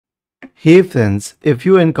Hey friends, if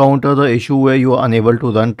you encounter the issue where you are unable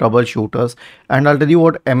to run troubleshooters, and I'll tell you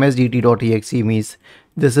what MSDT.exe means.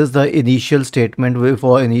 This is the initial statement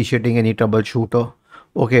before initiating any troubleshooter.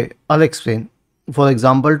 Okay, I'll explain. For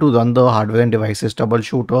example, to run the hardware and devices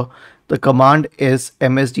troubleshooter, the command is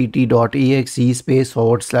msdt.exe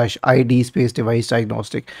 /id device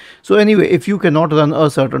diagnostic. So anyway, if you cannot run a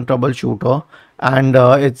certain troubleshooter and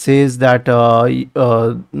it says that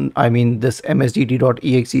I mean this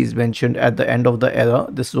msdt.exe is mentioned at the end of the error,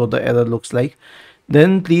 this is what the error looks like,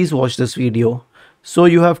 then please watch this video. So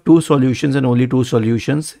you have two solutions and only two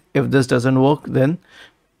solutions. If this doesn't work, then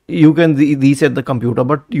you can reset the computer,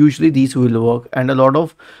 but usually these will work, and a lot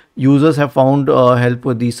of users have found help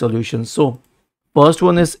with these solutions. So first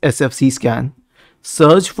one is SFC scan.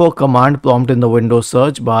 Search for command prompt in the Windows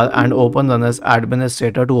search bar and open run as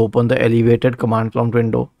administrator to open the elevated command prompt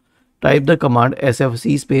window. Type the command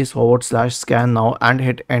SFC /scan now and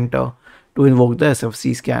hit enter to invoke the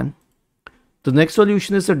SFC scan. The next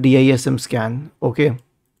solution is a DISM scan. Okay,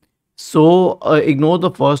 so ignore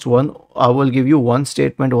the first one. I will give you one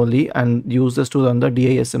statement only and use this to run the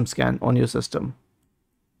DISM scan on your system.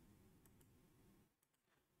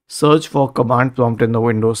 Search for command prompt in the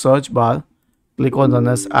Windows search bar. Click on run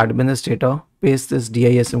as administrator. Paste this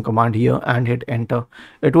DISM command here and hit enter.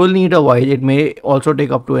 It will need a while. It may also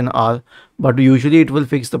take up to an hour, but usually it will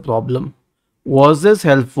fix the problem. Was this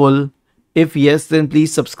helpful? If yes, then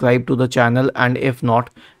please subscribe to the channel, and if not,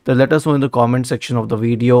 then let us know in the comment section of the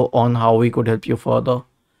video on how we could help you further.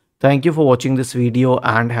 Thank you for watching this video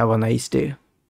and have a nice day.